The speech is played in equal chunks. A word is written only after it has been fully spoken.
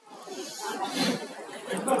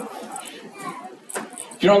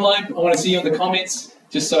If you're online, I want to see you in the comments,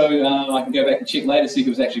 just so I can go back and check later, see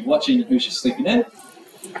who's actually watching and who's just sleeping in.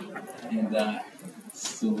 And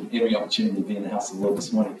still every opportunity to be in the house of the Lord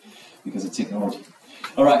this morning because of technology.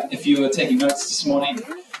 All right, if you are taking notes this morning,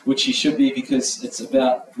 which you should be because it's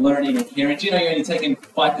about learning and hearing. Do you know you're only taking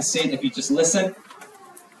 5% if you just listen?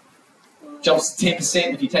 Jumps to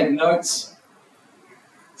 10% if you take notes.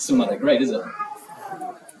 Still not that great, is it?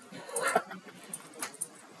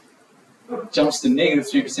 Jumps to negative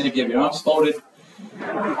 3% if you have your arms folded.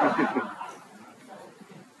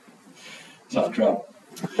 Tough crowd.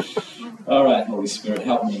 All right, Holy Spirit,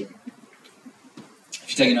 help me.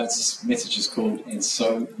 If you're taking notes, this message is called And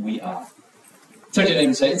So We Are. Turn to your neighbor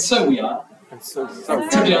and say, And so we are. Turn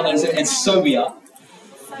to your neighbor and say, And so we are.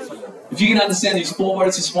 If you can understand these 4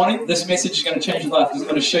 words this morning, this message is going to change your life. It's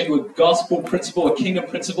going to show you a gospel principle, a kingdom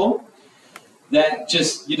principle, that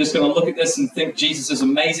you're just going to look at this and think Jesus is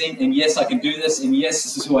amazing, and yes, I can do this, and yes,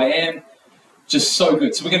 this is who I am. Just so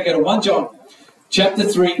good. So we're going to go to 1 John chapter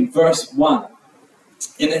 3, verse 1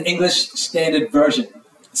 in the English Standard Version.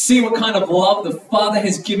 See what kind of love the Father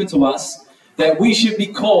has given to us, that we should be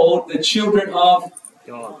called the children of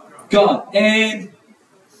God. And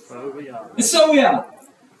so we are.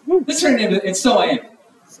 Let's turn it, and so I am.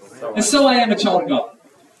 And so I am a child of God.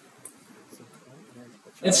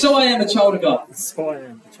 And so I am a child of God.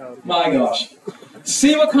 My gosh.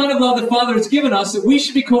 See what kind of love the Father has given us, that we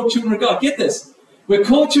should be called children of God. Get this. We're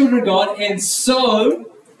called children of God, and so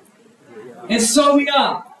we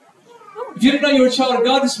are. If you didn't know you're a child of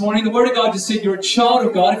God this morning, the Word of God just said you're a child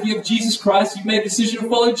of God. If you have Jesus Christ, you've made a decision to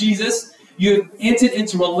follow Jesus. You've entered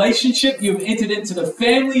into relationship. You've entered into the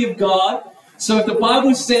family of God. So if the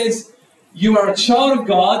Bible says you are a child of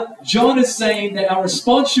God, John is saying that our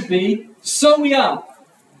response should be, so we are.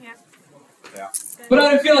 Yeah. But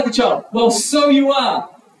I don't feel like a child. Well, so you are.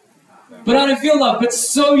 But I don't feel love, but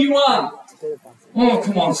so you are. Oh,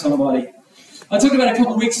 come on, somebody. I talked about a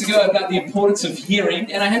couple of weeks ago about the importance of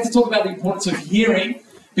hearing, and I had to talk about the importance of hearing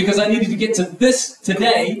because I needed to get to this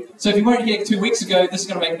today. So if you weren't here 2 weeks ago, this is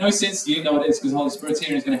going to make no sense to you. No, it is, because the Holy Spirit's here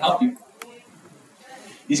and He's going to help you.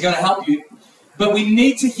 He's going to help you. But we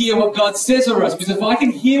need to hear what God says over us, because if I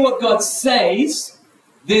can hear what God says,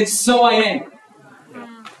 then so I am.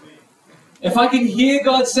 If I can hear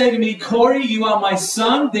God say to me, Corey, you are my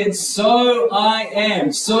son, then so I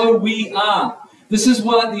am. So we are. This is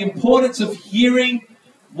what the importance of hearing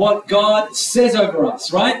what God says over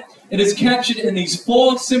us, right? It is captured in these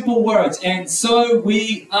 4 simple words, and so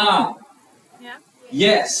we are. Yeah.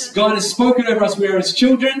 Yes, God has spoken over us. We are His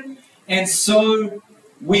children, and so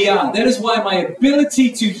we are. That is why my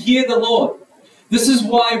ability to hear the Lord. This is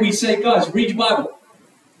why we say, guys, read your Bible.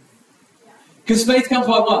 Because faith comes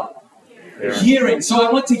by what? Hearing. So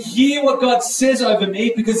I want to hear what God says over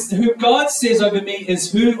me, because who God says over me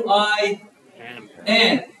is who I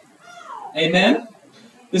am. Amen?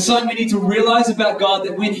 There's something we need to realize about God,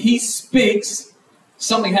 that when He speaks,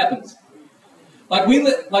 something happens.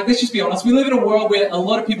 Let's just be honest, we live in a world where a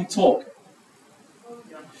lot of people talk.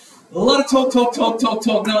 A lot of talk,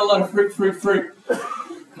 not a lot of fruit. I'm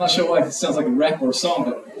not sure why it sounds like a rap or a song,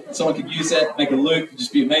 but someone could use that, make a loop, it'd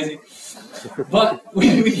just be amazing. But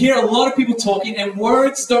we hear a lot of people talking, and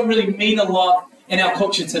words don't really mean a lot in our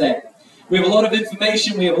culture today. We have a lot of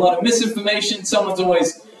information, we have a lot of misinformation. Someone's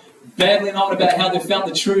always babbling on about how they found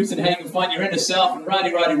the truth and how you can find your inner self and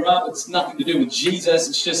rah. It's nothing to do with Jesus,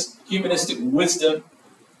 it's just humanistic wisdom.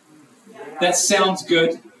 That sounds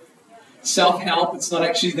good. Self-help, it's not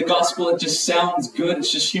actually the gospel, it just sounds good,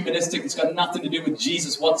 it's just humanistic, it's got nothing to do with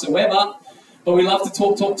Jesus whatsoever. But we love to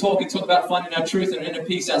talk and talk about finding our truth and inner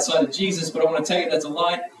peace outside of Jesus, but I want to tell you that's a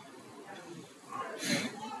lie.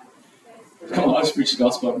 Come on, I just preach the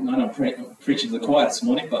gospel. I know I'm preaching to the choir this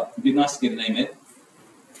morning, but it'd be nice to get an amen.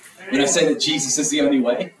 When I say that Jesus is the only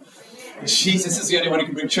way, Jesus is the only one who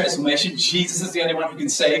can bring transformation, Jesus is the only one who can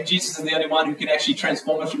save, Jesus is the only one who can actually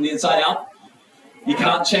transform us from the inside out. You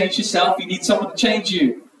can't change yourself, you need someone to change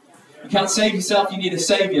you. You can't save yourself, you need a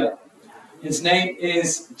Savior. His name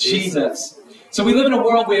is Jesus. So we live in a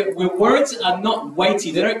world where words are not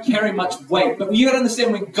weighty, they don't carry much weight. But you got to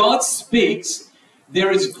understand, when God speaks,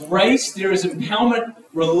 there is grace, there is empowerment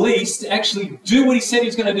released to actually do what He said He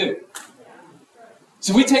was going to do.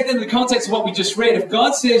 So we take that in the context of what we just read. If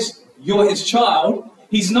God says you're His child,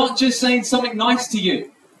 He's not just saying something nice to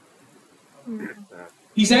you.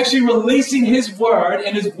 He's actually releasing His word,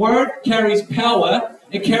 and His word carries power,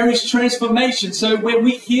 it carries transformation. So when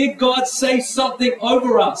we hear God say something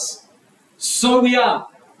over us, so we are.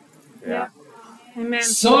 Yeah. Amen.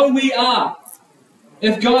 So we are.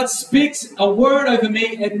 If God speaks a word over me,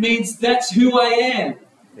 it means that's who I am.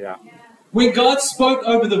 Yeah. When God spoke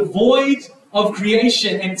over the void of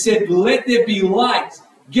creation and said, let there be light,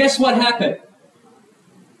 guess what happened?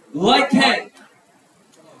 Light came.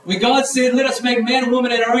 When God said, let us make man and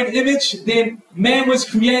woman in our own image, then man was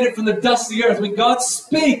created from the dust of the earth. When God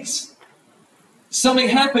speaks, something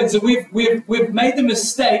happens, and we've made the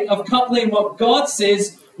mistake of coupling what God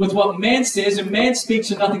says with what man says, and man speaks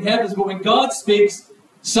and nothing happens, but when God speaks,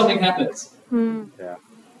 something happens. Yeah.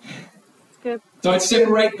 Good. Don't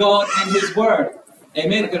separate God and His Word.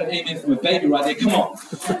 Amen. I've got an amen from a baby right there. Come on.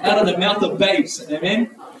 Out of the mouth of babes. Amen.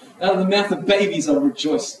 Out of the mouth of babies, I'll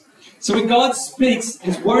rejoice. So when God speaks,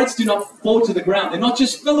 His words do not fall to the ground. They're not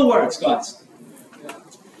just filler words, guys.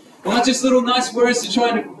 They're not just little nice words to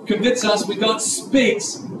try to convince us. When God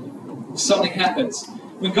speaks, something happens.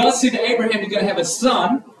 When God said to Abraham, you're going to have a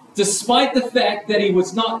son, despite the fact that he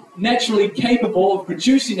was not naturally capable of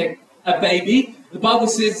producing a baby, the Bible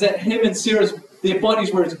says that him and Sarah's, their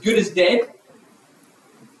bodies were as good as dead.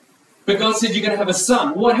 But God said, you're going to have a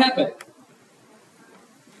son. What happened?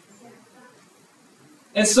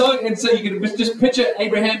 And so you can just picture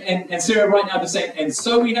Abraham and Sarah right now just saying, and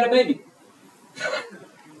so we had a baby.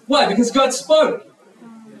 Why? Because God spoke.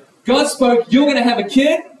 God spoke, you're going to have a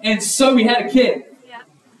kid, and so we had a kid. Yeah.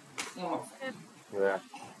 Oh. Yeah.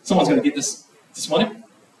 Someone's going to get this morning.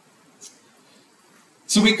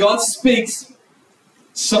 So when God speaks,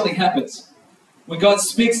 something happens. When God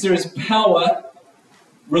speaks, there is power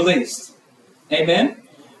released. Amen?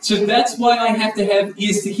 So that's why I have to have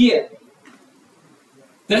ears to hear.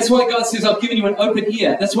 That's why God says, I've given you an open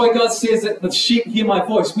ear. That's why God says that the sheep hear my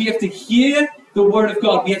voice. We have to hear the word of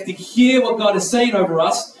God. We have to hear what God is saying over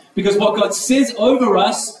us, because what God says over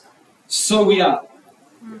us, so we are.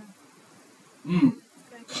 Come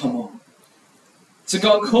on. So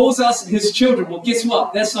God calls us His children. Well, guess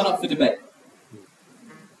what? That's not up for debate.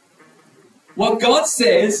 What God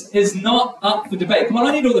says is not up for debate. Come on,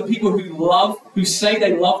 I need all the people who say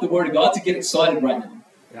they love the Word of God to get excited right now.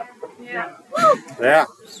 Yeah. Yeah.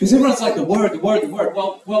 Because everyone's like, the Word.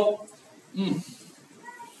 Well,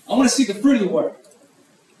 I want to see the fruit of the Word.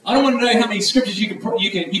 I don't want to know how many scriptures you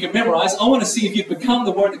can memorize. I want to see if you've become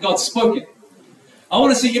the Word that God's spoken. I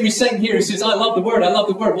want to see every Satan here who says, I love the Word, I love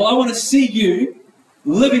the Word. Well, I want to see you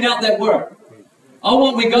living out that Word. I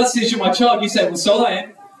want, when God says you're my child, you say, well, so I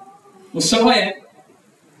am. Well, so I am.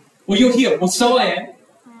 Well, you're here. Well, so I am.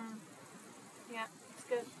 Yeah, it's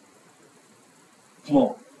good. Come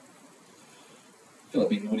on. I feel like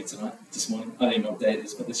being naughty this morning. I don't even know what day it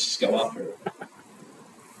is, but let's just go after it.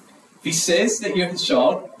 If He says that you're His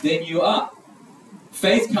child, then you are.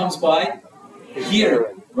 Faith comes by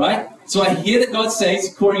hearing, right? So I hear that God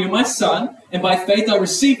says, Corey, you're my son, and by faith I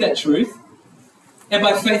receive that truth, and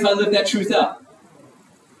by faith I live that truth out.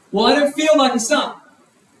 Well, I don't feel like a son,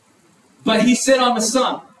 but He said I'm a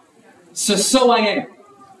son, so I am.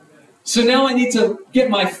 So now I need to get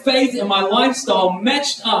my faith and my lifestyle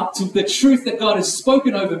matched up to the truth that God has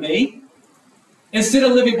spoken over me. Instead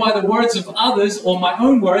of living by the words of others or my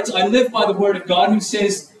own words, I live by the word of God, who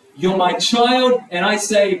says, you're my child, and I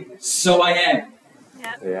say, so I am.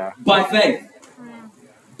 Yeah. By faith.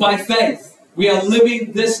 By faith. We are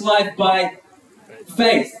living this life by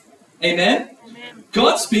faith. Amen? Amen.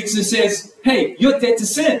 God speaks and says, hey, you're dead to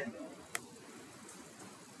sin.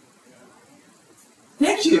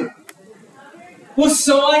 Thank you. Well,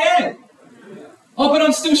 so I am. Oh, but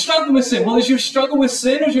I'm still struggling with sin. Well, is your struggle with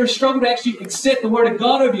sin, or is your struggle to actually accept the Word of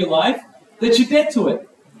God over your life, that you're dead to it?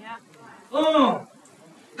 Yeah. Oh,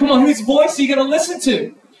 come on, whose voice are you going to listen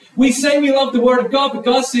to? We say we love the Word of God, but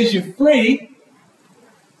God says you're free.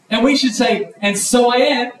 And we should say, and so I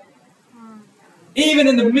am. Even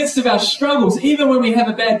in the midst of our struggles, even when we have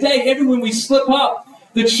a bad day, even when we slip up,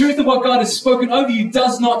 the truth of what God has spoken over you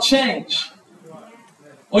does not change.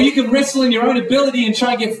 Or you can wrestle in your own ability and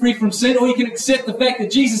try and get free from sin, or you can accept the fact that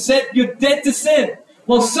Jesus said, you're dead to sin.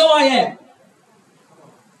 Well, so I am.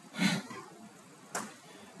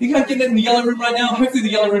 You guys getting it in the yellow room right now? Hopefully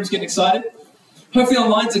the yellow room's getting excited. Hopefully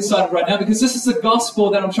online's excited right now, because this is the gospel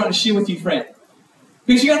that I'm trying to share with you, friend.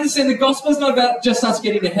 Because you understand the gospel is not about just us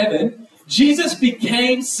getting to heaven. Jesus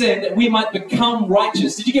became sin that we might become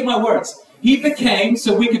righteous. Did you get my words? He became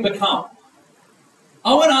so we could become.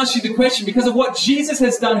 I want to ask you the question, because of what Jesus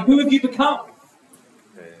has done, who have you become?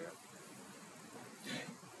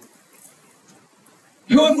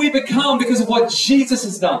 Who have we become because of what Jesus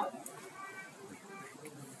has done?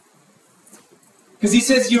 Because He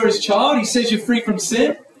says you're His child. He says you're free from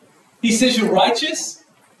sin. He says you're righteous.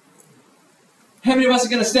 How many of us are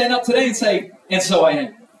going to stand up today and say, and so I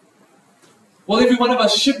am? Well, every one of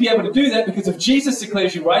us should be able to do that, because if Jesus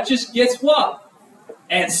declares you righteous, guess what?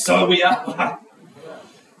 And so we are.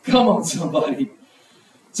 Come on, somebody.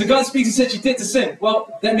 So God speaks and says, you're dead to sin.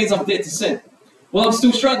 Well, that means I'm dead to sin. Well, I'm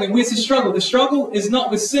still struggling. Where's the struggle? The struggle is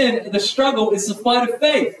not with sin. The struggle is the fight of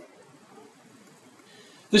faith.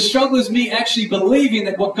 The struggle is me actually believing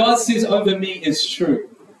that what God says over me is true.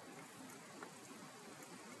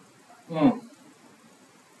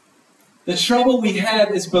 The trouble we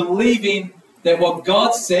have is believing that what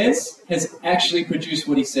God says has actually produced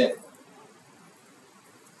what He said.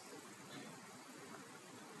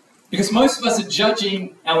 Because most of us are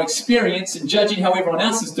judging our experience and judging how everyone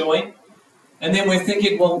else is doing. And then we're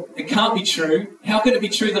thinking, well, it can't be true. How can it be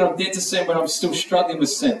true that I'm dead to sin when I'm still struggling with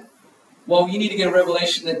sin? Well, you need to get a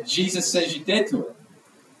revelation that Jesus says you're dead to it.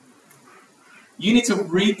 You need to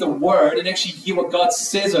read the Word and actually hear what God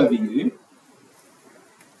says over you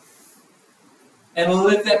and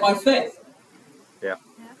live that by faith. Yeah.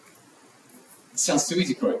 It sounds too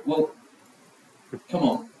easy, Corey. Well, come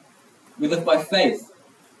on. We live by faith,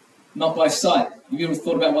 not by sight. Have you ever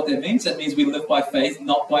thought about what that means? That means we live by faith,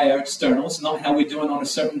 not by our externals, not how we're doing on a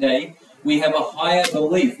certain day. We have a higher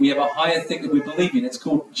belief. We have a higher thing that we believe in. It's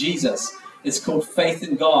called Jesus. It's called faith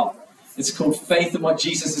in God. It's called faith in what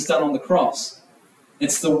Jesus has done on the cross.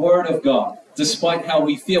 It's the Word of God. Despite how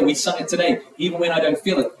we feel, we sung it today, even when I don't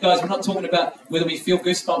feel it. Guys, we're not talking about whether we feel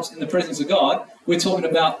goosebumps in the presence of God. We're talking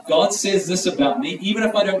about God says this about me, even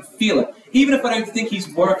if I don't feel it. Even if I don't think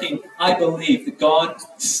He's working, I believe that God,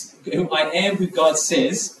 who I am who God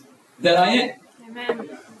says that I am.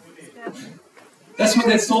 Amen. That's what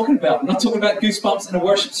that's talking about. We're not talking about goosebumps in a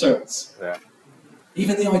worship service. Yeah.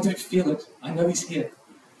 Even though I don't feel it, I know He's here.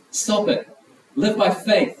 Stop it. Live by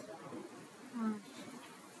faith.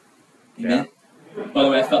 Amen. Yeah. By the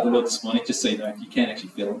way, I felt the Lord this morning, just so you know, you can actually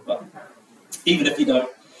feel it, but even if you don't.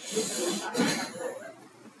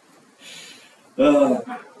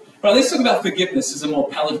 Right, let's talk about forgiveness as a more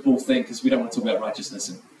palatable thing, because we don't want to talk about righteousness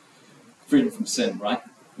and freedom from sin, right?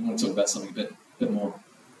 We want to talk about something a bit more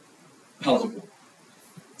palatable.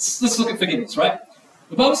 Let's look at forgiveness, right?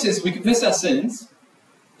 The Bible says we confess our sins,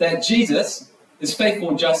 that Jesus is faithful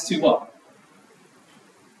and just to what?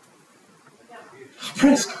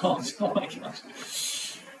 Praise God. Oh my gosh.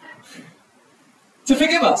 To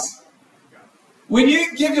forgive us. When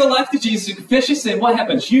you give your life to Jesus and confess your sin, what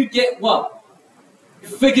happens? You get what?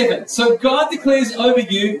 Forgiven. So God declares over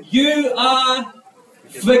you, you are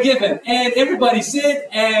forgiven. And everybody said,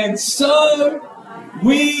 and so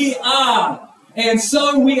we are. And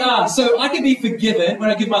so we are. So I can be forgiven when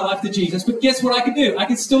I give my life to Jesus, but guess what I can do? I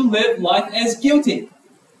can still live life as guilty.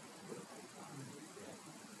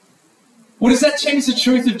 Well, does that change the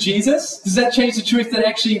truth of Jesus? Does that change the truth that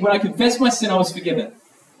actually when I confess my sin, I was forgiven?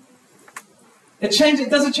 It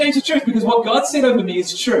doesn't change the truth because what God said over me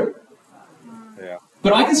is true. Yeah.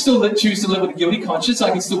 But I can still choose to live with a guilty conscience. I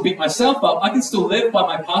can still beat myself up. I can still live by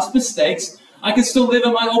my past mistakes. I can still live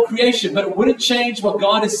in my old creation. But it wouldn't change what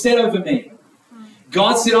God has said over me.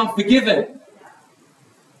 God said I'm forgiven.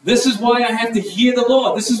 This is why I have to hear the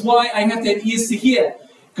Lord. This is why I have to have ears to hear.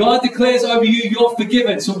 God declares over you, you're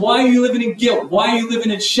forgiven. So why are you living in guilt? Why are you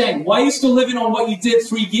living in shame? Why are you still living on what you did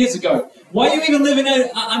 3 years ago? Why are you even living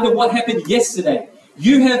under what happened yesterday?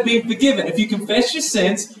 You have been forgiven. If you confess your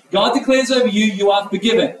sins, God declares over you, you are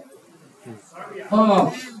forgiven.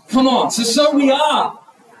 Oh, come on. So we are.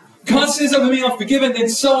 God says over me, I'm forgiven, then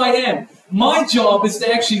so I am. My job is to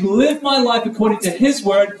actually live my life according to His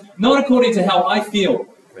Word, not according to how I feel.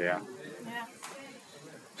 Yeah.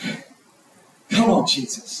 Come on,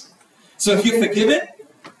 Jesus. So if you're forgiven,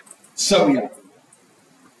 so we are.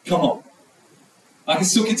 Come on. I can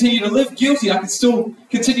still continue to live guilty. I can still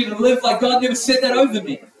continue to live like God never said that over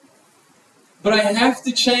me. But I have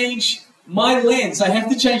to change my lens. I have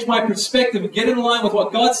to change my perspective and get in line with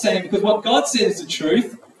what God's saying, because what God said is the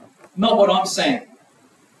truth, not what I'm saying.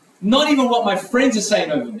 Not even what my friends are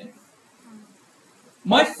saying over me.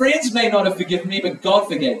 My friends may not have forgiven me, but God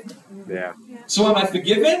forgave me. Yeah. So am I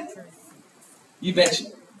forgiven? You betcha.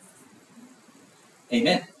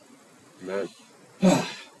 Amen. Amen. I'm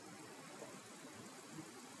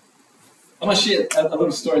going to share a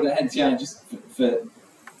little story that I had to just for...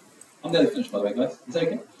 I'm nearly finished, by the way, guys. Is that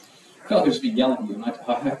okay? I feel like I've just been yelling at you, and I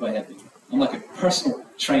hope I have been. I'm like a personal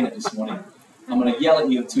trainer this morning. I'm going to yell at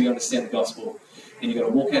you until you understand the gospel, and you're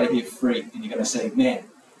going to walk out of here free, and you're going to say, man,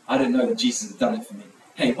 I didn't know that Jesus had done it for me.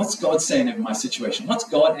 Hey, what's God saying over my situation? What's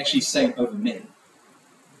God actually saying over me?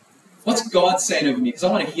 What's God saying over me? Because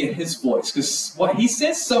I want to hear His voice. Because what He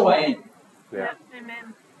says, so I am. Yeah.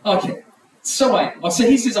 Amen. Okay. So I am. Oh, so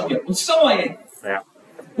He says I'm good. Well, so I am. Yeah.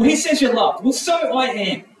 Well, He says you're loved. Well, so I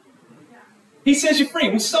am. He says you're free.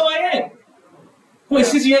 Well, so I am. Well, He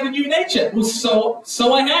says you have a new nature. Well,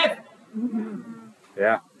 so I have.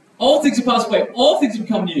 Yeah. All things have passed away. All things have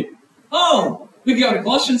become new. Oh, we can go to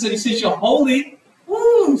Colossians and he says you're holy.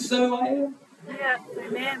 Woo, so I am. Yeah.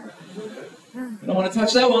 Amen. I don't want to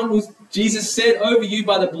touch that one. Jesus said over you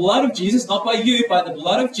by the blood of Jesus, not by you, by the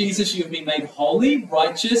blood of Jesus, you have been made holy,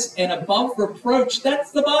 righteous, and above reproach.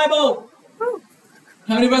 That's the Bible. Woo.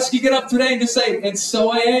 How many of us can get up today and just say, and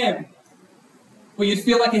so I am? Well, you'd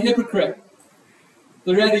feel like a hypocrite.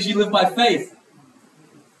 The reality is you live by faith.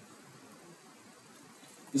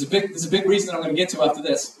 There's a big reason that I'm going to get to after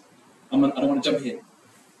this. I don't want to jump ahead.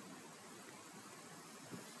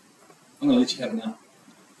 I'm going to let you have it now.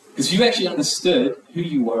 Because if you actually understood who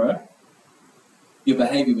you were, your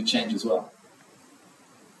behavior would change as well.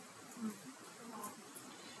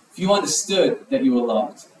 If you understood that you were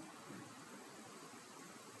loved,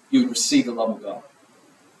 you would receive the love of God.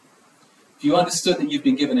 If you understood that you've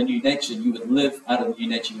been given a new nature, you would live out of the new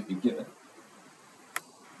nature you've been given.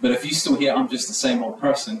 But if you still hear, I'm just the same old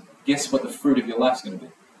person, guess what the fruit of your life's going to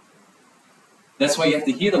be? That's why you have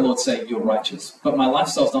to hear the Lord say, you're righteous. But my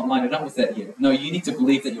lifestyle's not lined up with that yet. No, you need to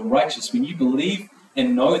believe that you're righteous. When you believe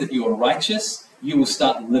and know that you are righteous, you will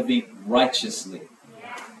start living righteously.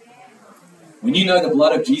 When you know the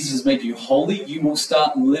blood of Jesus has made you holy, you will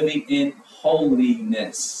start living in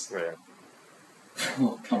holiness. Yeah.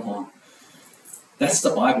 Oh, come on. That's the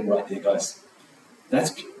Bible right there, guys. I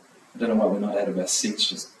don't know why we're not out of our seats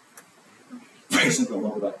just praising the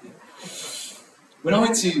Lord right there. When I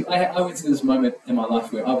went to this moment in my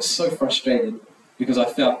life where I was so frustrated because I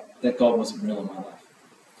felt that God wasn't real in my life.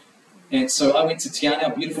 And so I went to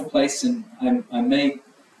Tiana, a beautiful place, and I made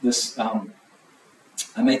this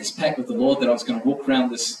pact with the Lord that I was going to walk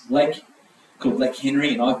around this lake called Lake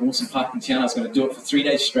Henry in Ivan Wilson Park in Tiana. I was going to do it for 3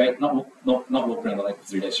 days straight, not walk around the lake for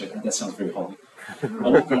 3 days straight. That sounds very holy. I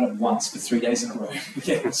walked around it once for 3 days in a row.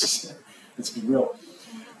 Yeah, let's be real.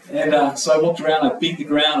 And so I walked around, I beat the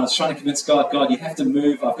ground, I was trying to convince God, you have to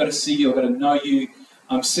move, I've got to see you, I've got to know you.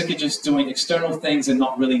 I'm sick of just doing external things and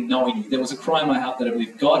not really knowing you. There was a cry in my heart that I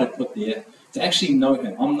believe God had put there to actually know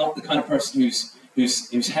him. I'm not the kind of person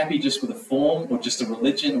who's happy just with a form or just a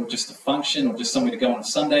religion or just a function or just somewhere to go on a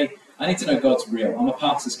Sunday. I need to know God's real. I'm a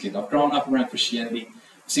pastor's kid. I've grown up around Christianity.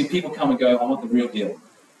 I've seen people come and go, I want the real deal.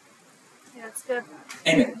 Yeah, it's good.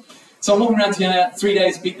 Amen. So I'm walking around Tiana, 3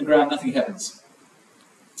 days, beating the ground, nothing happens.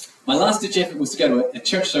 My last-ditch effort was to go to a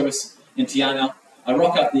church service in Tiana. I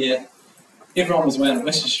rock up there. Everyone was wearing a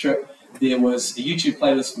mission strip. There was a YouTube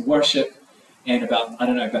playlist for worship. And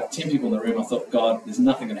about 10 people in the room. I thought, God, there's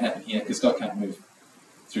nothing going to happen here because God can't move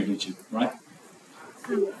through YouTube, right?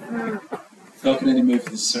 God can only move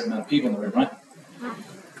with a certain amount of people in the room, right?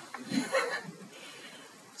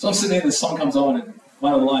 So I'm sitting there, the song comes on, and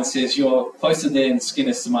one of the lines says, you're closer there than skin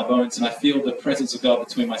is to my bones, and I feel the presence of God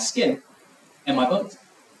between my skin and my bones.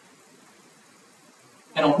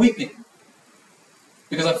 And I'm weeping.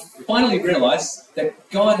 Because I finally realized that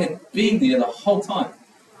God had been there the whole time.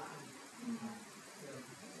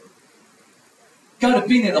 God had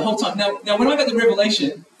been there the whole time. Now when I got the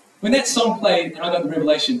revelation, when that song played and I got the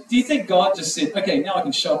revelation, do you think God just said, okay, now I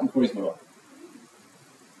can show up in Corey's world?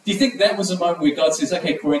 Do you think that was a moment where God says,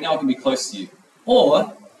 okay, Corey, now I can be close to you?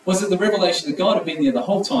 Or was it the revelation that God had been there the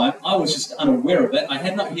whole time? I was just unaware of it. I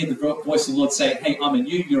had not heard the voice of the Lord say, hey, I'm in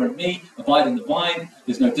you, you're in me, abide in the vine.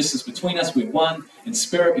 There's no distance between us. We're one in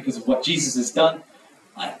spirit because of what Jesus has done.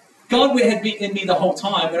 God had been in me the whole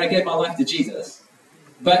time when I gave my life to Jesus.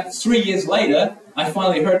 But 3 years later, I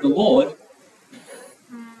finally heard the Lord.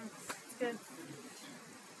 Good.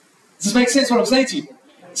 Does this make sense what I'm saying to you?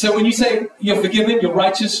 So when you say you're forgiven, you're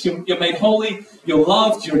righteous, you're made holy, you're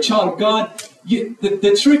loved, you're a child of God,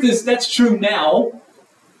 the truth is that's true now.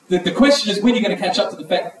 The question is when you're going to catch up to the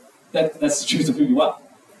fact that that's the truth of who you are.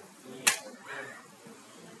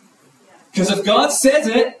 Because if God says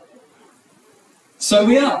it, so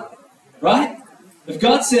we are. Right? If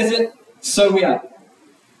God says it, so we are.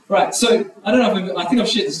 Right, so I don't know I think I've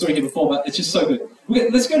shared this story here before, but it's just so good.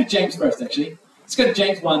 Let's go to James first, actually. Let's go to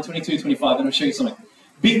James 1, 22, 25, and I'll show you something.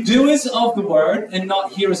 Be doers of the word and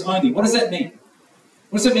not hearers only. What does that mean?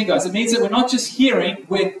 What does that mean, guys? It means that we're not just hearing,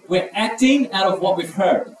 we're acting out of what we've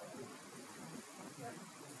heard.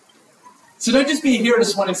 So don't just be a hearer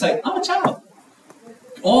this morning and say, I'm a child.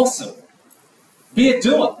 Awesome. Be a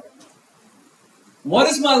doer. What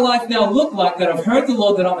does my life now look like that I've heard the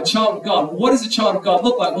Lord that I'm a child of God? What does a child of God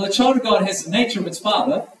look like? Well, a child of God has the nature of its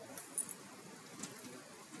father.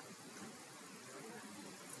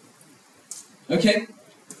 Okay?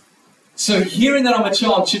 So hearing that I'm a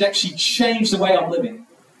child should actually change the way I'm living.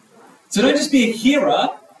 So don't just be a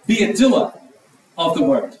hearer, be a doer of the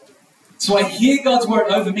word. So I hear God's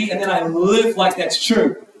word over me and then I live like that's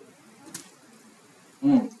true.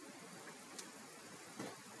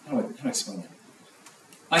 how do I explain that?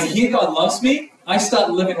 I hear God loves me, I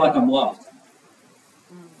start living like I'm loved.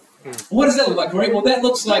 What does that look like, Corey? Well, that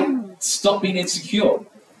looks like stop being insecure.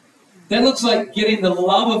 That looks like getting the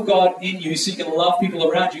love of God in you so you can love people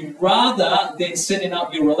around you rather than setting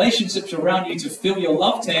up your relationships around you to fill your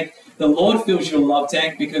love tank. The Lord fills your love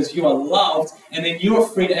tank because you are loved, and then you're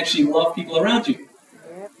free to actually love people around you.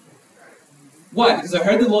 Why? Because I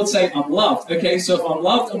heard the Lord say, I'm loved. Okay, so if I'm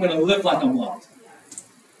loved, I'm going to live like I'm loved.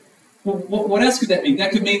 Well, what else could that mean?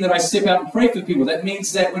 That could mean that I step out and pray for people. That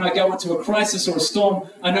means that when I go into a crisis or a storm,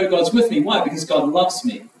 I know God's with me. Why? Because God loves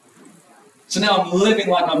me. So now I'm living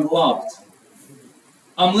like I'm loved.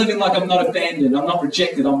 I'm living like I'm not abandoned. I'm not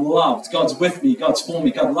rejected. I'm loved. God's with me. God's for me.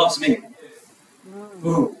 God loves me.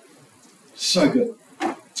 Ooh, so good.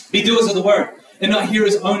 Be doers of the word and not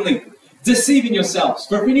hearers only, deceiving yourselves.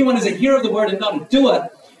 For if anyone is a hearer of the word and not a doer,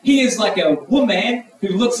 he is like a woman who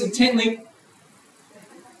looks intently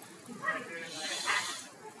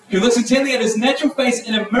at his natural face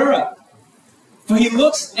in a mirror. For he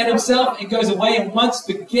looks at himself and goes away and once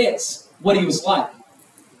forgets what he was like.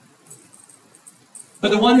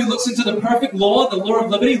 But the one who looks into the perfect law, the law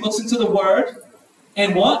of liberty, looks into the word,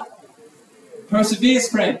 and what? Perseveres,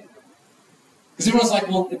 friend. Because everyone's like,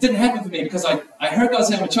 well, it didn't happen for me because I heard God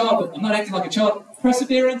say I'm a child, but I'm not acting like a child.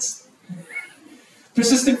 Perseverance.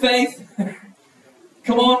 Persistent faith.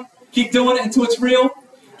 Come on. Keep doing it until it's real.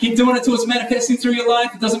 Keep doing it until it's manifesting through your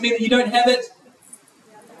life. It doesn't mean that you don't have it.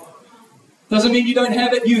 Doesn't mean you don't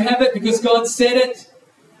have it. You have it because God said it.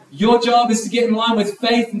 Your job is to get in line with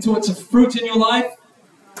faith until it's a fruit in your life.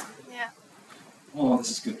 Yeah. Oh,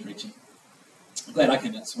 this is good preaching. I'm glad I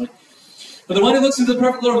came out this morning. But the one who looks into the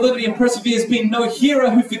perfect law of liberty and perseveres, being no hearer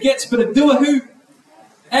who forgets, but a doer who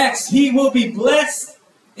acts, he will be blessed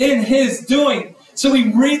in his doing. So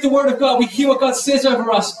we read the word of God. We hear what God says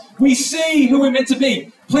over us. We see who we're meant to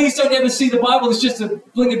be. Please don't ever see the Bible as just a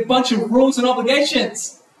bunch of rules and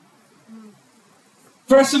obligations.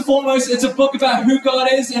 First and foremost, it's a book about who God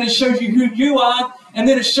is, and it shows you who you are, and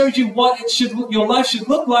then it shows you what your life should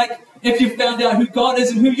look like if you found out who God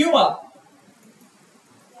is and who you are.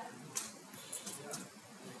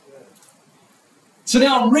 So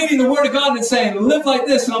now I'm reading the Word of God and it's saying, live like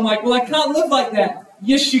this, and I'm like, well, I can't live like that.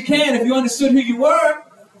 Yes, you can if you understood who you were.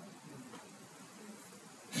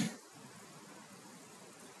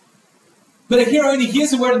 But a hearer only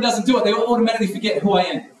hears the Word and doesn't do it, they will automatically forget who I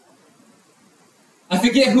am. I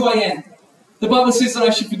forget who I am. The Bible says that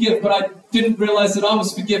I should forgive, but I didn't realize that I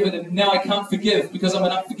was forgiven, and now I can't forgive because I'm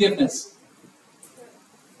in unforgiveness.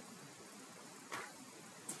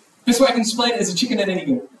 Best way I can explain it is a chicken and an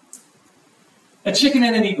eagle. A chicken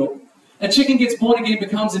and an eagle. A chicken gets born again,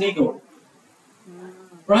 becomes an eagle.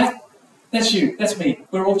 Right? That's you. That's me.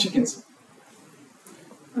 We're all chickens.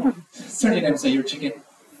 Turn to your neighbor and say, you're a chicken.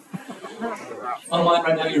 Online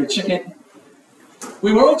right now, you're a chicken.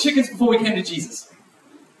 We were all chickens before we came to Jesus.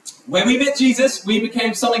 When we met Jesus, we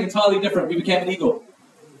became something entirely different. We became an eagle.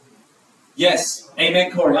 Yes.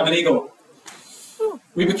 Amen, Corey. I'm an eagle.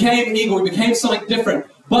 We became an eagle. We became something different.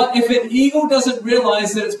 But if an eagle doesn't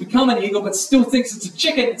realize that it's become an eagle, but still thinks it's a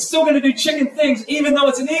chicken, it's still going to do chicken things, even though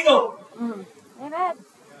it's an eagle. Amen.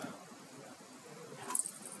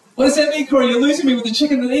 What does that mean, Corey? You're losing me with the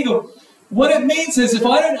chicken and the eagle. What it means is if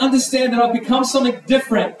I don't understand that I've become something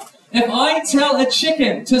different, if I tell a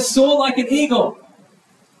chicken to soar like an eagle,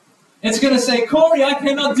 it's going to say, Corey, I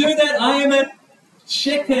cannot do that. I am a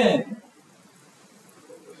chicken.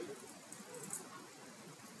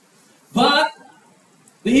 But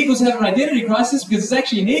the eagles have an identity crisis because it's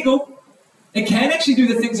actually an eagle. It can actually do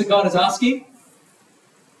the things that God is asking.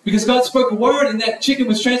 Because God spoke a word and that chicken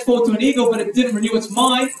was transformed to an eagle, but it didn't renew its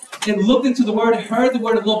mind. It looked into the word, heard the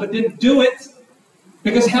word of the Lord, but didn't do it.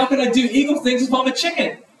 Because how can I do eagle things if I'm a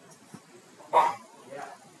chicken?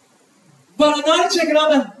 But I'm not a chicken,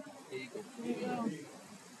 I'm a...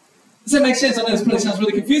 Does that make sense? I know this probably sounds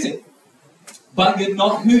really confusing. But you're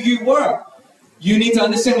not who you were. You need to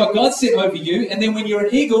understand what God said over you, and then when you're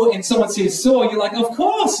an eagle and someone says soar, you're like, of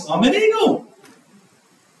course, I'm an eagle.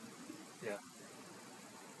 Yeah.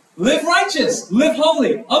 Live righteous. Live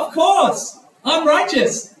holy. Of course. I'm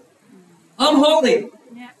righteous. I'm holy.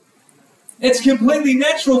 Yeah. It's completely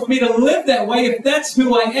natural for me to live that way if that's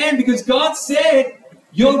who I am, because God said,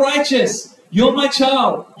 you're righteous. You're my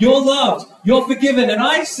child. You're loved. You're forgiven. And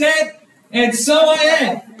I said, and so I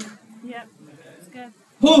am. Yep. That's good.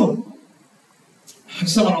 Who?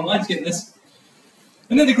 Someone online's getting this.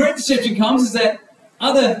 And then the great deception comes is that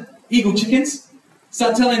other eagle chickens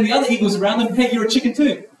start telling the other eagles around them, hey, you're a chicken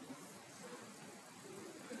too.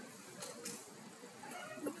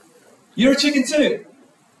 You're a chicken too.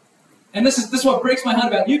 And this is what breaks my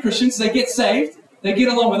heart about new Christians. They get saved, they get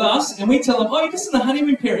along with us, and we tell them, oh, you're just in the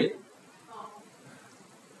honeymoon period.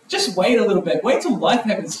 Just wait a little bit. Wait till life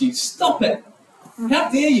happens to you. Stop it. How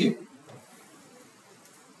dare you?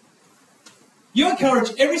 You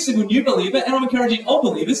encourage every single new believer, and I'm encouraging all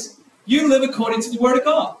believers, you live according to the Word of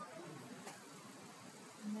God.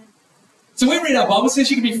 So we read our Bible, says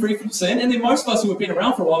you can be free from sin, and then most of us who have been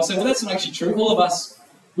around for a while say, well, that's not actually true. All of us,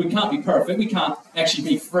 we can't be perfect. We can't actually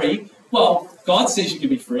be free. Well, God says you can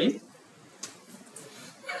be free.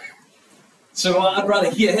 So I'd rather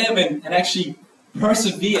hear Him and actually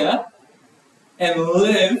persevere and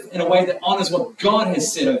live in a way that honors what God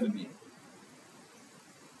has said over me.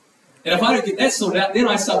 And if I don't get that sorted out, then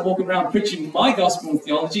I start walking around preaching my gospel and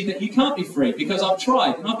theology that you can't be free, because I've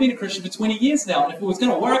tried. And I've been a Christian for 20 years now, and if it was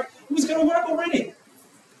going to work, it was going to work already.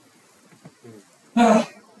 I'm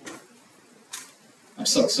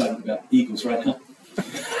so excited about eagles right now.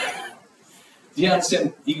 Do you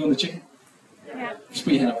understand eagle and the chicken? Yeah. Just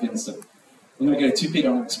put your hand up here and stuff. I'm going to go to 2 Peter,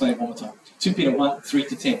 I'm going to explain it one more time. 2 Peter 1,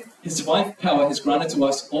 3-10. His divine power has granted to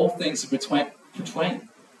us all things that pertain.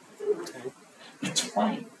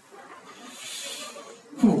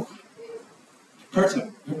 Well,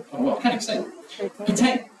 I can't even say it.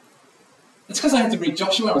 Pertain. It's because I had to read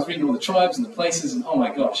Joshua. I was reading all the tribes and the places, and oh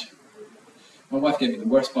my gosh. My wife gave me the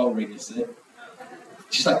worst Bible reading yesterday.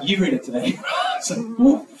 She's like, you read it today. So,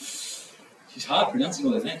 ooh. She's hard pronouncing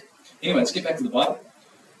all those names. Anyway, let's get back to the Bible.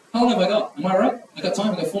 How long have I got? Am I right? I got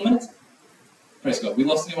time? I got 4 minutes? Praise God. We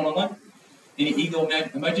lost anyone online? Any eagle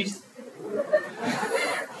emojis?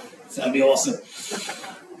 That'd be awesome.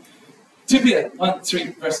 2 Peter 1, 3,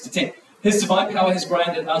 verse 10. His divine power has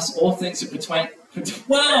granted us all things that pertain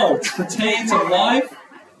to life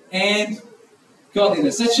and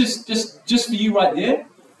godliness. That's just for you right there.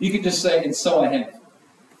 You can just say, and so I have.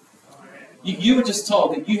 You were just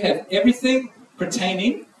told that you have everything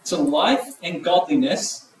pertaining to life and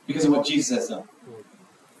godliness because of what Jesus has done.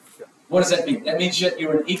 What does that mean? That means that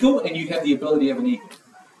you're an eagle and you have the ability of an eagle.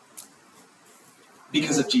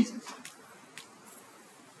 Because of Jesus.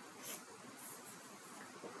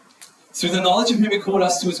 Through the knowledge of whom He called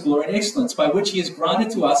us to His glory and excellence, by which He has granted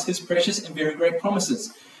to us His precious and very great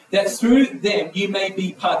promises, that through them you may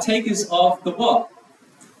be partakers of the what?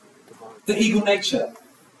 The eagle nature.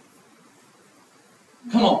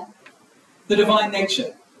 Come on. The divine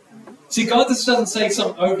nature. See, God just doesn't say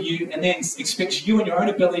something over you and then expects you and your own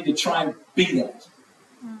ability to try and be that.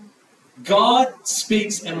 God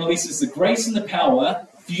speaks and releases the grace and the power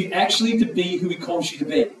for you actually to be who He calls you to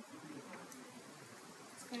be.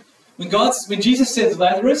 When Jesus said to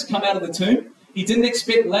Lazarus, come out of the tomb, He didn't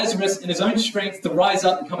expect Lazarus in his own strength to rise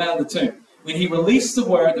up and come out of the tomb. When He released the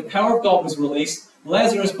word, the power of God was released.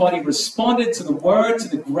 Lazarus' body responded to the word, to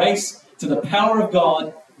the grace, to the power of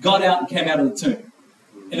God, got out and came out of the tomb.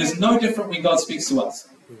 It is no different when God speaks to us.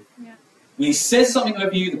 Yeah. When He says something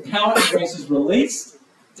over you, the power and grace is released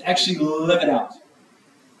to actually live it out.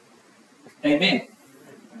 Amen.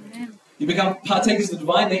 Amen. You become partakers of the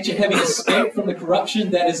divine nature, having escaped from the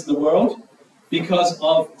corruption that is the world because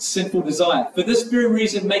of sinful desire. For this very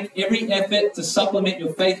reason, make every effort to supplement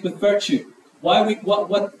your faith with virtue.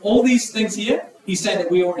 What all these things here, He's saying that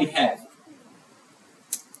we already have.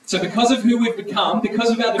 So because of who we've become,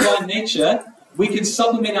 because of our divine nature, we can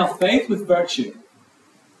supplement our faith with virtue.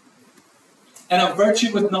 And our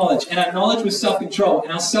virtue with knowledge. And our knowledge with self-control.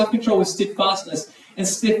 And our self-control with steadfastness. And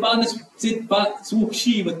steadfastness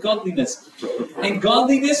with godliness. And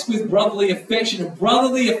godliness with brotherly affection. And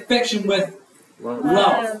brotherly affection with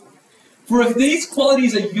love. For if these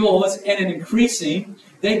qualities are yours and in increasing,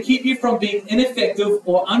 they keep you from being ineffective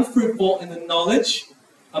or unfruitful in the knowledge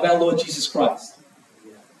of our Lord Jesus Christ.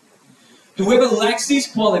 Whoever lacks these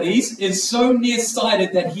qualities is so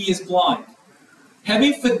nearsighted that he is blind,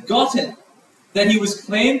 having forgotten that he was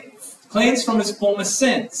cleansed from his former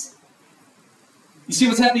sins. You see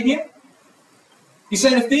what's happening here? He's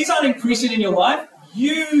saying if these aren't increasing in your life,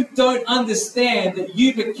 you don't understand that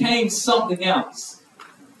you became something else.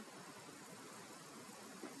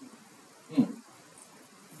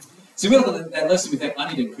 So we look at that list and we think, I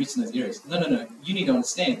need to increase in those areas. No. You need to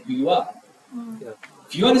understand who you are. Yeah.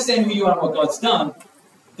 If you understand who you are and what God's done,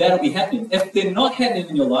 that'll be happening. If they're not happening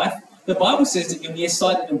in your life, the Bible says that you're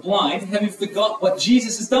nearsighted and blind, having forgot what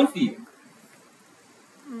Jesus has done for you.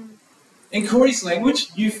 In Corey's language,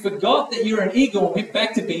 you forgot that you're an eagle and went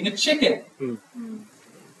back to being a chicken.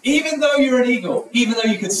 Even though you're an eagle, even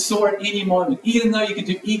though you could soar at any moment, even though you could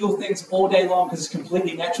do eagle things all day long because it's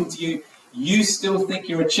completely natural to you, you still think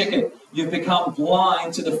you're a chicken. You've become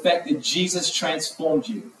blind to the fact that Jesus transformed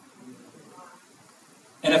you.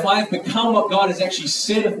 and if I have become what God has actually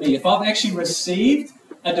said of me, if I've actually received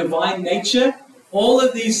a divine nature, all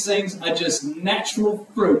of these things are just natural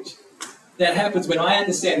fruit that happens when I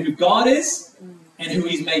understand who God is and who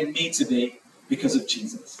He's made me to be because of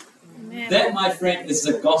Jesus. Amen. That, my friend, is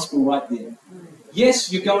the gospel right there.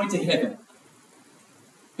 Yes, you're going to heaven,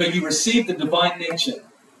 but you receive the divine nature.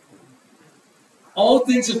 All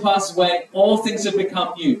things have passed away, all things have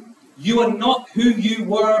become new. You are not who you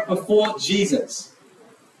were before Jesus.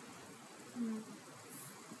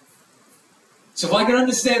 So if I can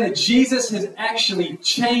understand that Jesus has actually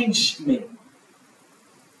changed me,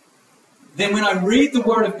 then when I read the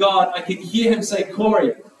Word of God, I can hear Him say,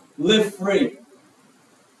 Corey, live free.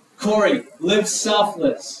 Corey, live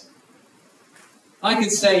selfless. I can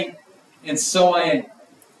say, and so I am.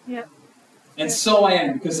 Yep. And so I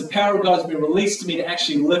am, because the power of God has been released to me to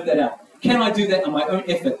actually live that out. Can I do that on my own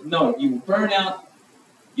effort? No. You will burn out,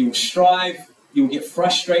 you will strive, you will get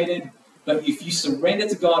frustrated, but if you surrender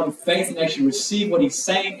to God in faith and actually receive what He's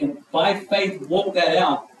saying, and by faith walk that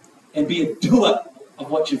out, and be a doer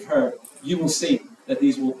of what you've heard, you will see that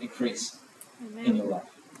these will increase in your life.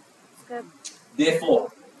 Good.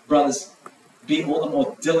 Therefore, brothers, be all the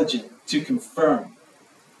more diligent to confirm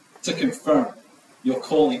your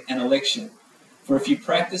calling and election. For if you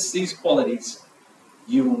practice these qualities,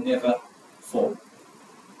 you will never fall.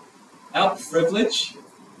 Our privilege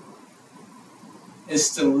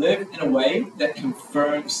is to live in a way that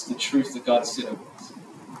confirms the truth that God said over us.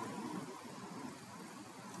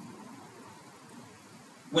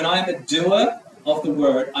 When I am a doer of the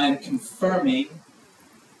word, I am confirming,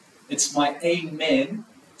 it's my amen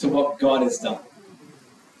to what God has done.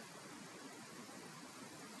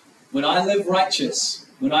 When I live righteous,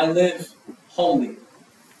 when I live holy,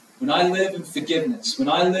 when I live in forgiveness, when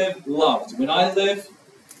I live loved, when I live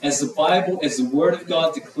as the Bible, as the Word of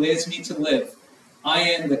God declares me to live, I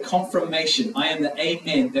am the confirmation, I am the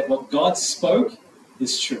amen that what God spoke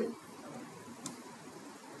is true.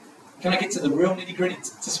 Can I get to the real nitty-gritty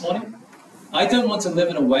this morning? I don't want to live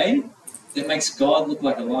in a way that makes God look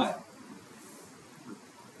like a liar.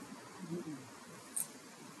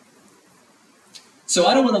 So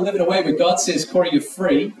I don't want to live in a way where God says, Corey, you're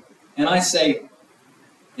free, and I say,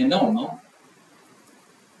 and no, I'm not.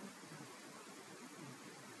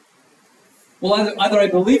 Well, either I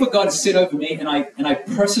believe what God has said over me, and I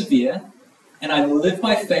persevere, and I live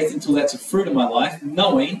by faith until that's a fruit in my life,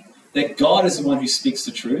 knowing that God is the one who speaks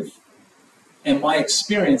the truth, and my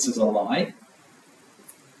experience is a lie.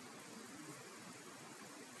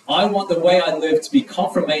 I want the way I live to be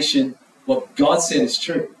confirmation what God said is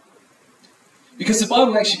true. Because the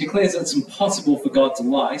Bible actually declares that it's impossible for God to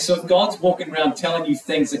lie. So if God's walking around telling you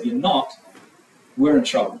things that you're not, we're in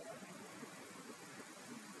trouble.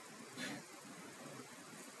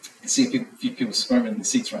 I see a few people squirming in the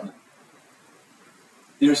seats right now.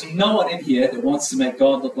 There is no one in here that wants to make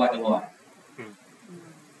God look like a liar.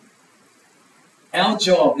 Our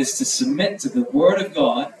job is to submit to the Word of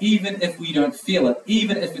God, even if we don't feel it,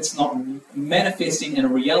 even if it's not manifesting in a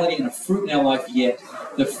reality and a fruit in our life yet.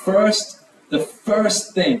 The first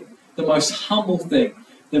thing, the most humble thing,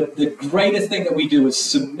 the greatest thing that we do is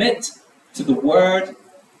submit to the Word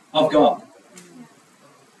of God.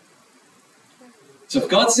 So if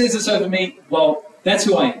God says this over me, well, that's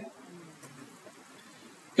who I am.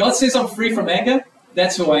 God says I'm free from anger,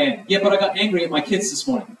 that's who I am. Yeah, but I got angry at my kids this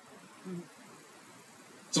morning.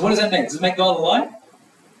 So what does that mean? Does it make God a liar?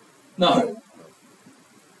 No.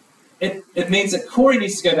 It means that Corey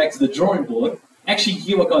needs to go back to the drawing board, actually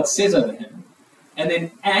hear what God says over him, and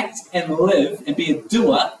then act and live and be a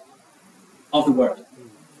doer of the word.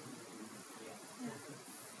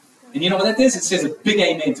 And you know what that does? It says a big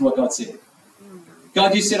amen to what God said.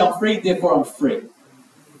 God, you said I'm free, therefore I'm free.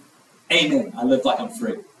 Amen. I live like I'm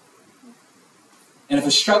free. And if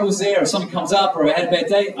a struggle's there or something comes up or I had a bad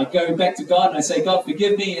day, I go back to God and I say, God,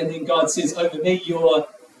 forgive me. And then God says over me, you're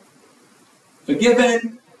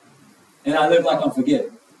forgiven. And I live like I'm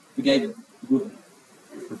forgiven. Forgiven.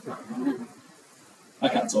 I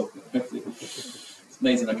can't talk. Hopefully. It's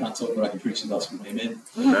amazing I can't talk, but I can preach the gospel. Amen.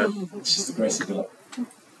 It's just the grace of God.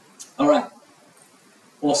 All right.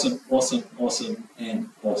 Awesome, awesome, awesome, and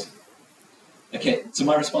awesome. Okay, so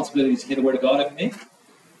my responsibility is to hear the word of God over me.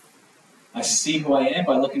 I see who I am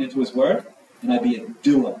by looking into His Word, and I be a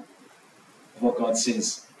doer of what God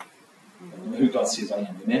says, who God says I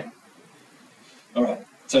am. Amen? All right,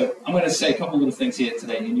 so I'm going to say a couple of little things here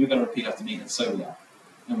today, and you're going to repeat after me, and so we are.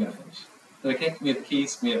 I'm going to finish. Is that okay? Can we have the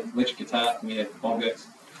keys? Can we have electric guitar? Can we have bongos?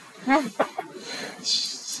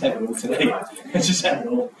 Just have it all today. Just have it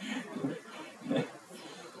all.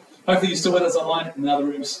 Hopefully you're still with us online in the other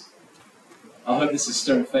rooms. I hope this is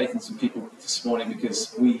stirring faith in some people this morning,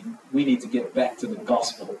 because we need to get back to the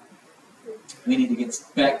gospel. We need to get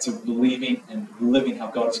back to believing and living how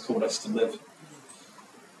God has called us to live.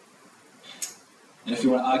 And if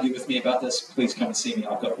you want to argue with me about this, please come and see me.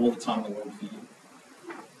 I've got all the time in the world for you.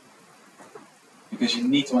 Because you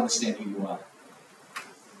need to understand who you are.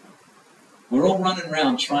 We're all running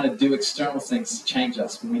around trying to do external things to change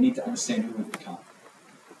us, but we need to understand who we've become.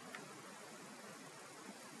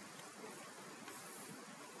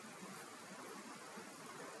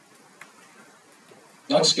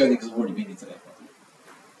 I'll just go there because I've already been here today.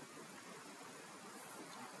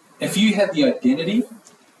 If you have the identity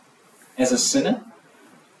as a sinner,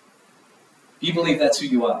 you believe that's who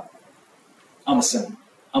you are. I'm a sinner.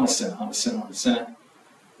 I'm a sinner. I'm a sinner. I'm a sinner.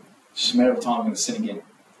 It's just a matter of time I'm going to sin again.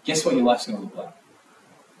 Guess what your life's going to look like?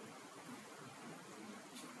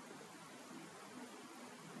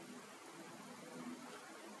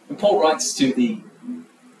 When Paul writes to the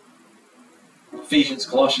Ephesians,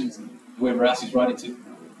 Colossians, and whoever else he's writing to,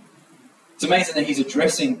 it's amazing that he's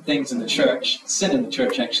addressing things in the church, sin in the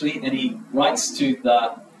church actually, and he writes to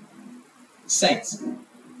the saints.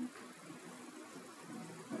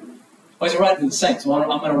 Why is he writing to the saints?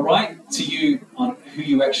 Well, I'm going to write to you on who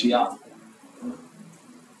you actually are.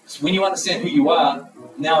 So when you understand who you are,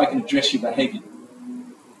 now I can address your behavior.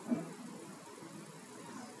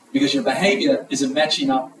 Because your behavior isn't matching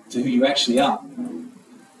up to who you actually are.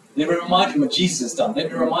 Let me remind you what Jesus has done.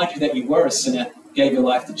 Let me remind you that you were a sinner, gave your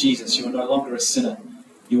life to Jesus. You are no longer a sinner.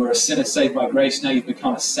 You were a sinner saved by grace. Now you've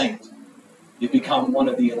become a saint. You've become one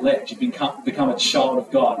of the elect. You've become a child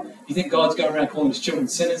of God. You think God's going around calling his children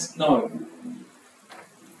sinners? No.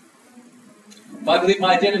 If I believe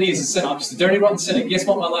my identity is a sinner, I'm just a dirty, rotten sinner, guess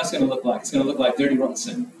what my life's going to look like? It's going to look like dirty, rotten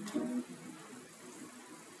sin.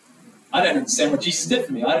 I don't understand what Jesus did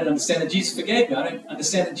for me. I don't understand that Jesus forgave me. I don't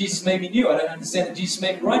understand that Jesus made me new. I don't understand that Jesus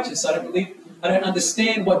made me righteous. I don't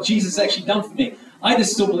understand what Jesus has actually done for me. I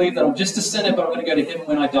just still believe that I'm just a sinner, but I'm going to go to heaven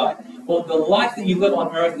when I die. Well, the life that you live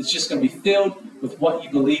on earth is just going to be filled with what you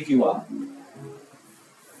believe you are.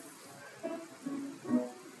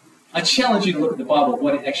 I challenge you to look at the Bible,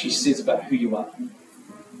 what it actually says about who you are.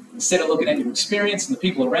 Instead of looking at your experience and the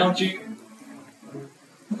people around you,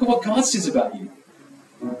 look at what God says about you.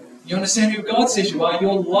 You understand who God says you are,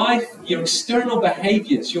 your life, your external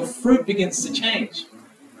behaviors, your fruit begins to change.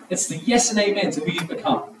 It's the yes and amen to who you've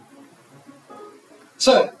become.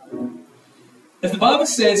 So, if the Bible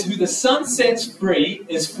says who the Son sets free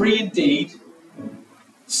is free indeed,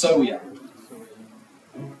 so we are.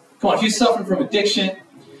 Come on, if you're suffering from addiction,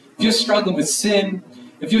 if you're struggling with sin,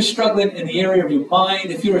 if you're struggling in the area of your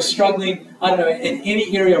mind, if you're struggling, in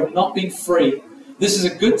any area of not being free, this is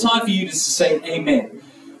a good time for you to say amen.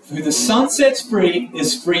 For who the Son sets free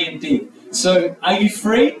is free indeed. So, are you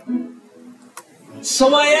free?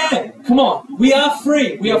 So I am. Come on, we are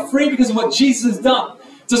free. We are free because of what Jesus has done.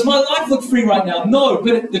 Does my life look free right now? No,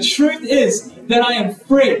 but the truth is that I am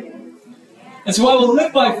free. And so I will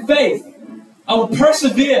live by faith. I will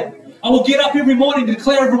persevere. I will get up every morning to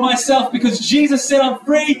declare over myself because Jesus said I'm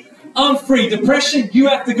free. I'm free. Depression, you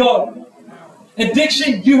have to go.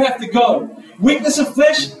 Addiction, you have to go. Weakness of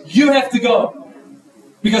flesh, you have to go.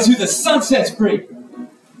 Because who the Son sets free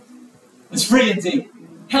is free indeed.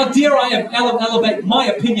 How dare I elevate my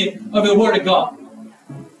opinion over the Word of God?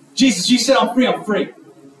 Jesus, you said I'm free, I'm free.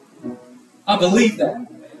 I believe that.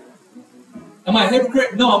 Am I a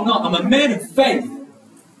hypocrite? No, I'm not. I'm a man of faith.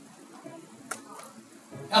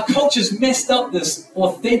 Our culture's messed up this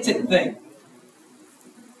authentic thing.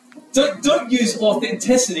 Don't use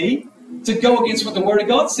authenticity to go against what the Word of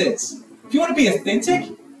God says. If you want to be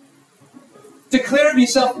authentic, declare of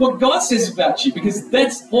yourself what God says about you, because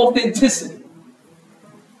that's authenticity.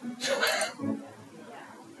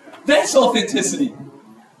 That's authenticity.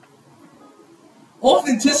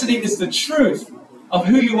 Authenticity is the truth of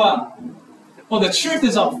who you are. Well, the truth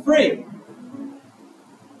is I'm free.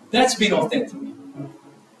 That's being authentic.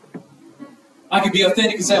 I could be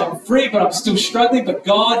authentic and say I'm free, but I'm still struggling, but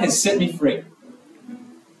God has set me free.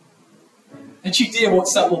 And you dare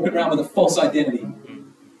start walking around with a false identity.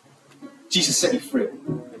 Jesus set me free.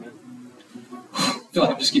 I feel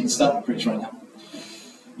like I'm just getting started to preach right now.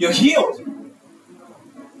 You're healed.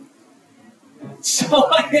 So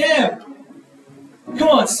I am. Come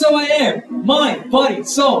on, so I am. Mind, body,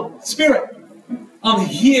 soul, spirit. I'm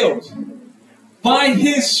healed. By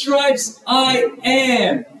His stripes I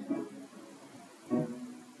am.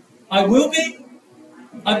 I will be.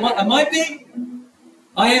 I might be.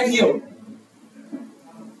 I am healed.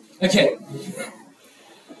 Okay.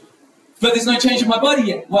 But there's no change in my body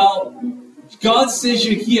yet. Well, God says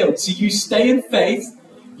you're healed. So you stay in faith.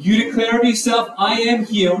 You declare of yourself, I am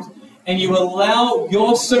healed, and you allow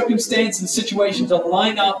your circumstance and situation to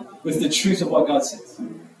line up with the truth of what God says.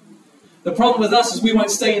 The problem with us is we won't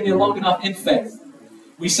stay in there long enough in faith.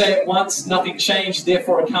 We say it once, nothing changed,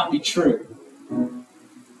 therefore it can't be true.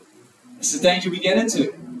 It's the danger we get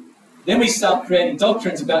into. Then we start creating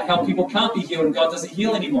doctrines about how people can't be healed and God doesn't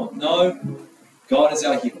heal anymore. No, God is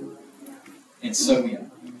our healer. And so we are.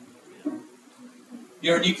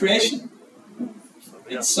 You're a new creation.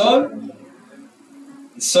 And so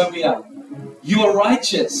we are. You are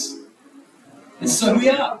righteous. And so we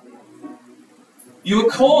are. You are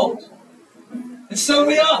called. And so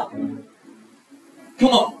we are. Come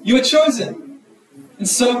on. You are chosen. And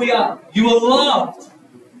so we are. You are loved.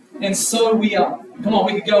 And so we are. Come on,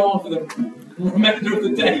 we could go on for the remainder of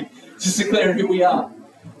the day just declaring who we are.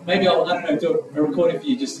 Maybe I'll, do a recording for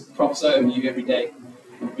you, just prophesy over you every day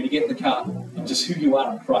when you get in the car of just who you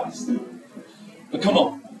are in Christ. But come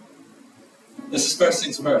on. This is first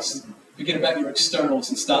things first. Forget about your externals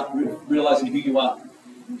and start realizing who you are.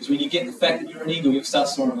 Because when you get the fact that you're an eagle, you'll start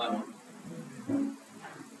soaring like one.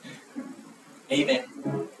 Amen.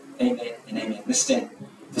 Amen and amen. Let's stand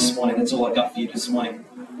this morning. That's all I got for you this morning.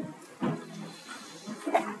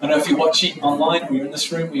 I don't know if you're watching online or you're in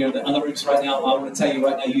this room or you're in the other rooms right now. I want to tell you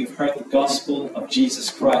right now, you've heard the gospel of Jesus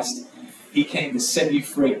Christ. He came to set you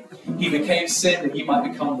free. He became sin that you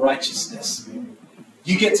might become righteousness.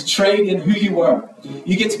 You get to trade in who you were.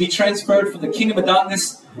 You get to be transferred from the kingdom of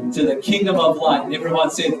darkness to the kingdom of light. And everyone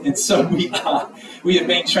said, and so we are. We have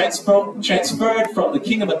been transferred from the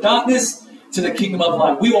kingdom of darkness to the kingdom of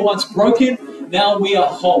light. We were once broken, now we are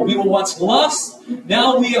whole. We were once lost,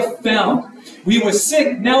 now we are found. We were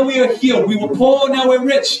sick, now we are healed. We were poor, now we're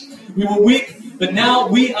rich. We were weak, but now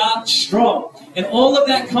we are strong. And all of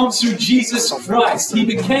that comes through Jesus Christ. He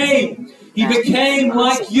became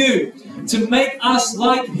like you to make us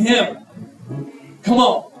like Him. Come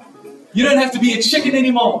on. You don't have to be a chicken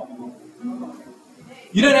anymore.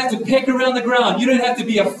 You don't have to peck around the ground. You don't have to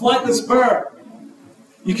be a flightless bird.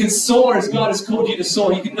 You can soar as God has called you to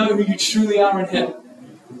soar. You can know who you truly are in Him.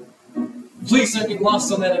 Please don't get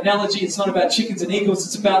lost on that analogy. It's not about chickens and eagles.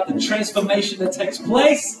 It's about the transformation that takes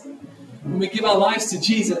place when we give our lives to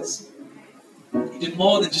Jesus. He did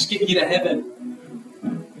more than just get you to heaven.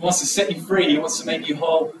 He wants to set you free. He wants to make you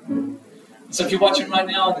whole. So if you're watching right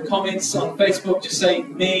now in the comments on Facebook, just say,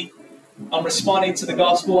 me. I'm responding to the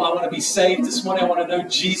gospel. I want to be saved this morning. I want to know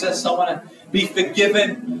Jesus. I want to be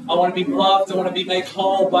forgiven. I want to be loved. I want to be made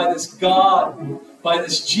whole by this God, by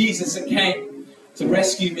this Jesus that came to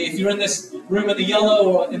rescue me. If you're in this room in the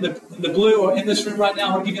yellow or in the blue or in this room right now,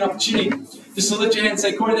 I want to give you an opportunity just to lift your hand and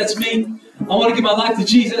say, Corey, that's me. I want to give my life to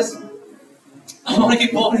Jesus. I want to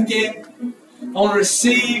get born again. I want to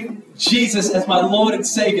receive Jesus as my Lord and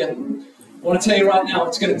Savior. I want to tell you right now,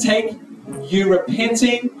 it's going to take you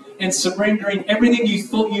repenting and surrendering everything you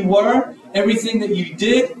thought you were, everything that you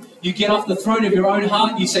did. You get off the throne of your own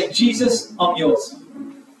heart and you say, Jesus, I'm yours.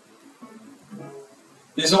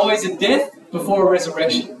 There's always a death before a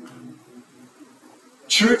resurrection.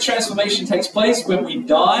 True transformation takes place when we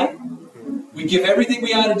die. We give everything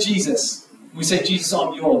we are to Jesus. We say, Jesus,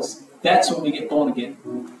 I'm yours. That's when we get born again.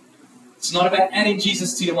 It's not about adding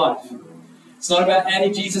Jesus to your life. It's not about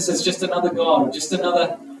adding Jesus as just another God or just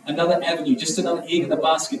another avenue, just another egg in the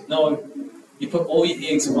basket. No, you put all your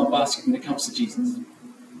eggs in one basket when it comes to Jesus.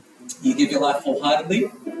 You give your life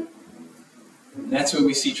wholeheartedly, and that's where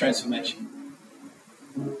we see transformation.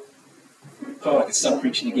 Oh, I can start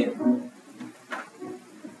preaching again.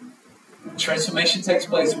 Transformation takes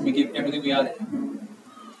place when we give everything we are to Him.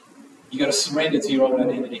 You got to surrender to your old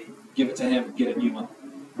identity. Give it to Him, get a new one.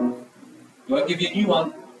 He won't give you a new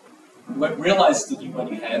one. You won't realize the new one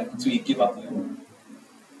you have until you give up the old.